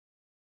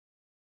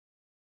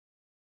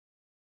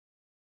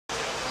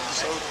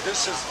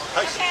this is,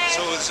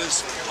 so is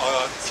this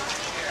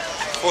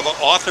for the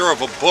author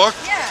of a book?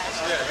 Yeah.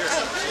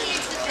 Who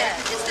needs the Fed?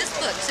 It's this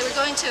book. So we're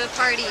going to a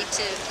party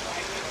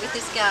with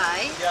this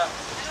guy,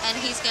 and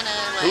he's gonna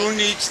like. Who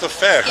needs the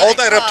Fed? Hold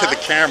that up to the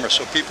camera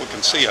so people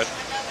can see it.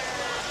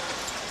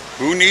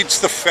 Who needs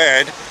the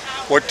Fed?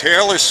 What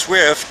Taylor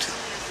Swift,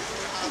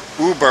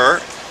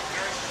 Uber,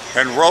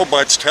 and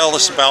robots tell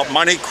us about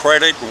money,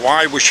 credit, and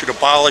why we should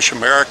abolish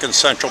American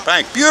Central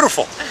Bank.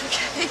 Beautiful.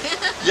 Okay.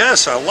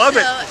 Yes, I love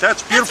it.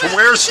 That's beautiful.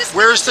 Where's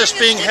this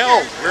being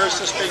held? Where is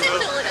this being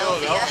held?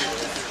 Philadelphia.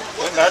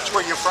 And that's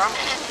where you're from?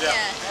 Yeah.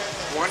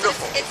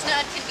 Wonderful. It's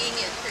not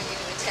convenient for you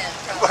to attend,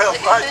 Well,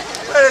 probably.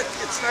 but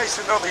it's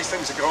nice to know these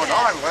things are going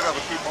on. Let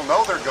other people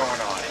know they're going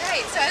on.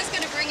 Right. So I was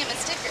going to bring him a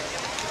sticker.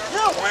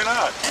 Yeah, why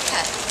not?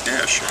 Okay.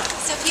 Yeah, sure.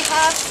 So if you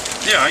have.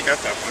 Yeah, I got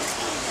that one.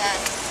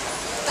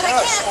 But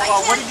I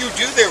can't. What do you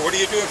do there? What do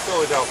you do in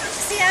Philadelphia?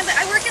 See,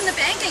 I work in the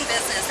banking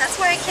business. That's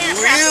why I can't.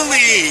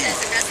 Really?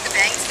 As the rest of the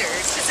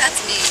banksters, because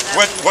that's me.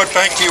 What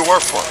bank do you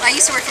work for? I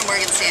used to work for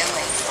Morgan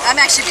Stanley. I'm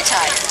actually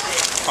retired.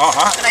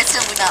 But I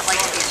still would not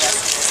like to be a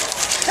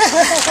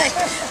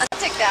I'll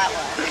take that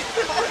one.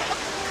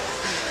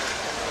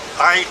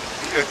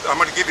 I'm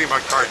going to give you my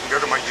card and go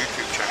to my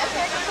YouTube channel.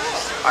 Okay,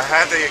 cool. I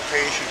had the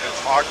occasion to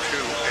talk to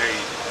a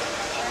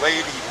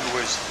lady who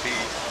was the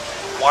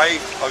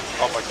wife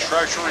of a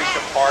Treasury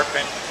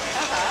Department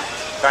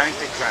bank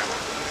examiner.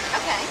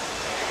 Okay.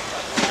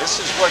 This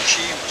is what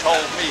she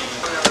told me.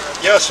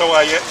 Yeah, so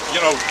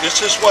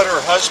this is what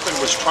her husband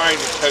was trying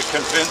to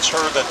convince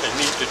her that they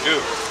need to do.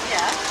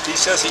 Yeah. He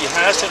says he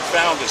hasn't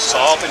found a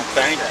solvent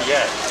bank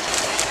yet.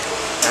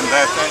 And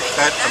that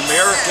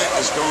America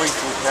is going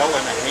through hell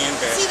in a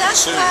handbasket. See,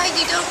 that's soon. why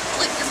you don't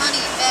put your money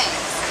in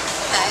banks,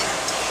 okay?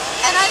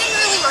 And I didn't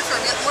really work for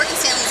Morgan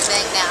Stanley's a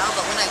bank now,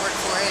 but when I worked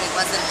for it, it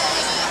wasn't a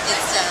bank.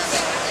 It's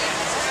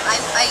I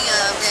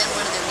ran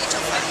one of their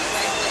mutual funds,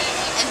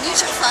 and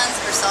mutual funds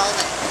are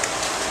solvent.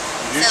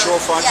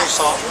 Mutual funds are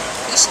solvent.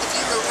 If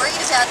you were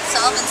worried about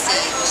solvency,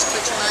 you should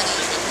put your money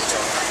in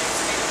mutual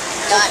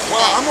funds. Not in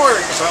Well, banks. I'm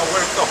worried about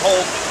the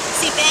whole.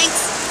 See,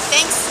 banks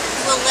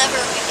will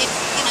never.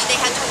 They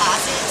have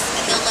deposits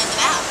and they'll lend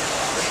them out.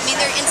 I mean,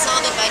 they're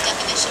insolvent by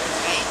definition,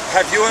 right?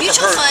 Have you ever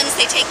Mutual heard? funds,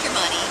 they take your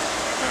money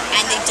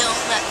and they don't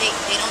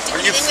do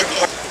anything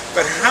with it.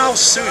 But how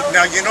soon?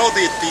 Now you know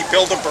the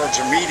Bilderbergs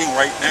are meeting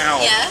right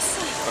now. Yes.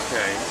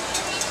 Okay.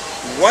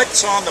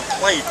 What's on the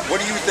plate? What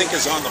do you think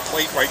is on the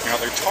plate right now?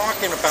 They're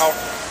talking about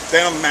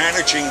them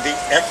managing the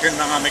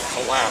economic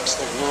collapse,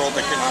 the world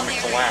economic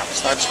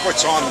collapse. That's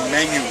what's on the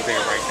menu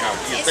there right now.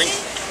 Do you think?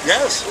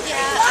 Yes. Yeah,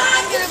 I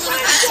think they're a little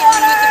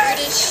concerned with the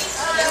British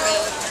euro.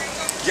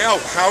 Yeah.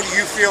 How do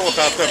you feel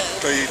about the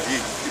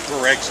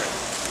Brexit?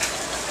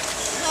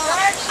 Well,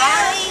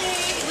 I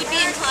would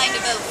be inclined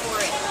to vote for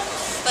it,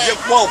 but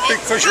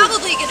because it's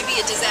probably going to be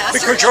a disaster.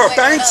 Because you're a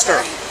bankster.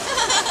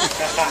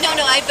 No,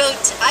 I'd vote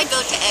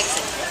to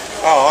exit.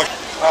 Oh,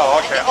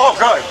 okay. Oh,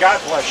 good.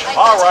 God bless you.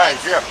 All right.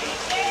 Yeah.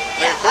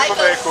 Yeah, I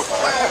vote for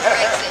Brexit.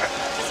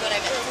 That's what I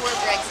meant. For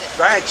Brexit.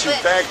 Thanks, you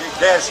thank you.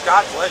 Yes,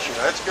 God bless you.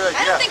 That's good.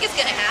 I don't think it's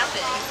going to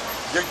happen.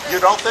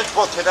 You don't think?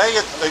 Well, today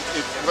it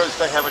was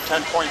they have a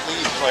 10-point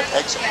lead for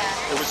exit.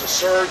 Yeah. It was a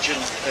surge and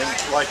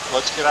like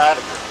let's get out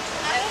of here.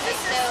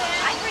 So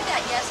I heard that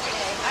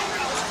yesterday. I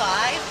heard it was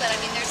 5, but I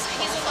mean he's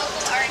a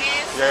local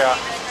artist. Yeah.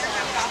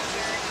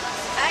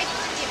 I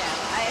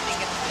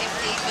think if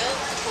they vote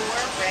for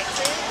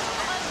Brexit,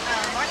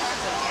 markets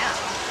will go down.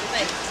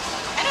 But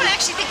I don't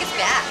actually think it's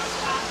bad.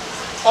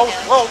 Oh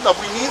well, no,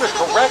 we need a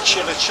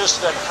correction. It's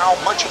just that how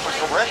much of a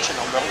correction?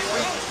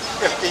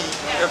 If the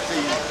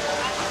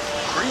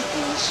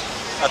cretins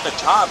at the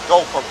top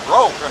go for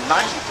broke, and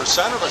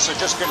 90% of us are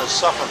just going to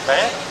suffer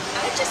bad.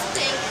 I just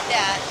think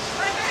that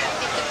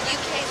if the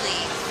UK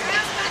leaves,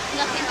 it's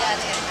nothing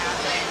bad's going to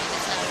happen.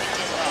 It's not a big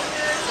deal at all.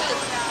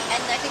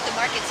 And I think the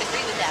markets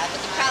agree with that.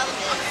 But the problem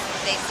is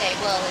they say,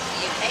 well, if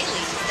the UK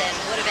leaves, then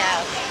what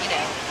about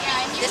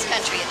this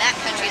country and that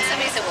country? And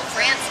somebody said, well,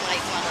 France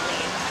might want to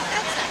leave.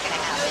 That's not going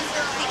to happen.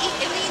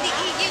 The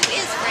EU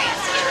is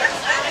France and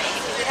Germany.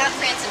 Without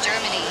France and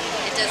Germany,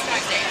 it doesn't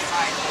exist.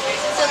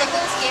 So the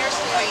whole scare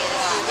story is,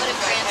 well, what if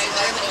France and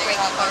Germany break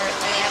apart and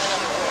they have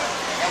another war?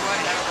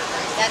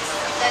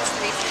 That's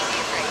the reason to be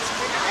afraid.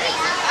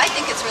 I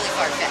think it's really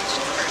far-fetched,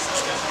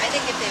 personally. I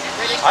think if the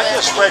British... I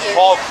just read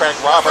Paul Craig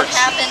Roberts.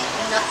 Happen,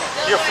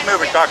 nothing. You're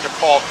familiar with Dr.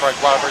 Paul Craig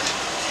Roberts?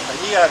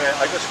 And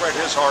I just read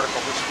his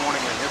article this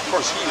morning, and of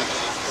course he is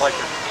like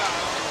a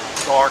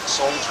dark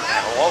soldier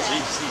now. All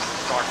he's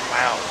dark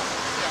cloud.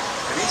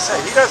 And he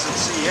said he doesn't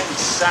see any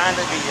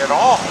sanity at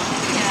all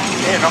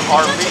in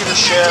our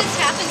leadership.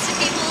 What happens to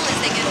people as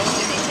they get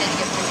older, they tend to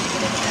get more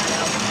negative about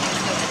hell.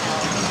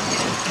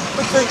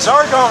 But things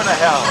are going to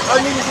hell.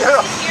 I mean, they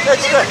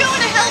were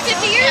going to hell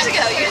 50 years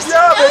ago. You just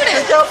but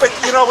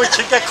as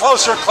you get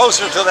closer and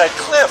closer to that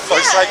cliff,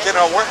 it's like,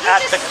 we're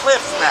at the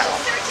cliff now.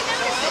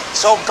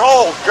 So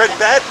gold, good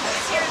bet?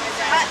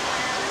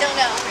 Don't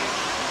know.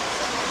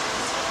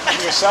 And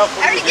yourself,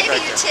 I already gave you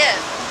your tip.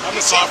 I'm Your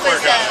a chief software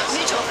was guy.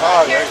 mutual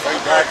Oh, fund. they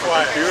Careful. back with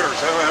quiet. computers.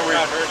 I mean,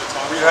 Not heard to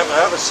talk we'd about have to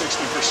have a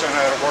 60%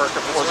 out of work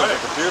if it wasn't right.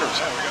 for computers.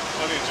 Yeah, we got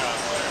plenty of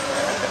jobs there.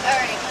 All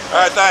right. All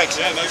right, thanks.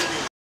 Yeah, nice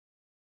meeting you.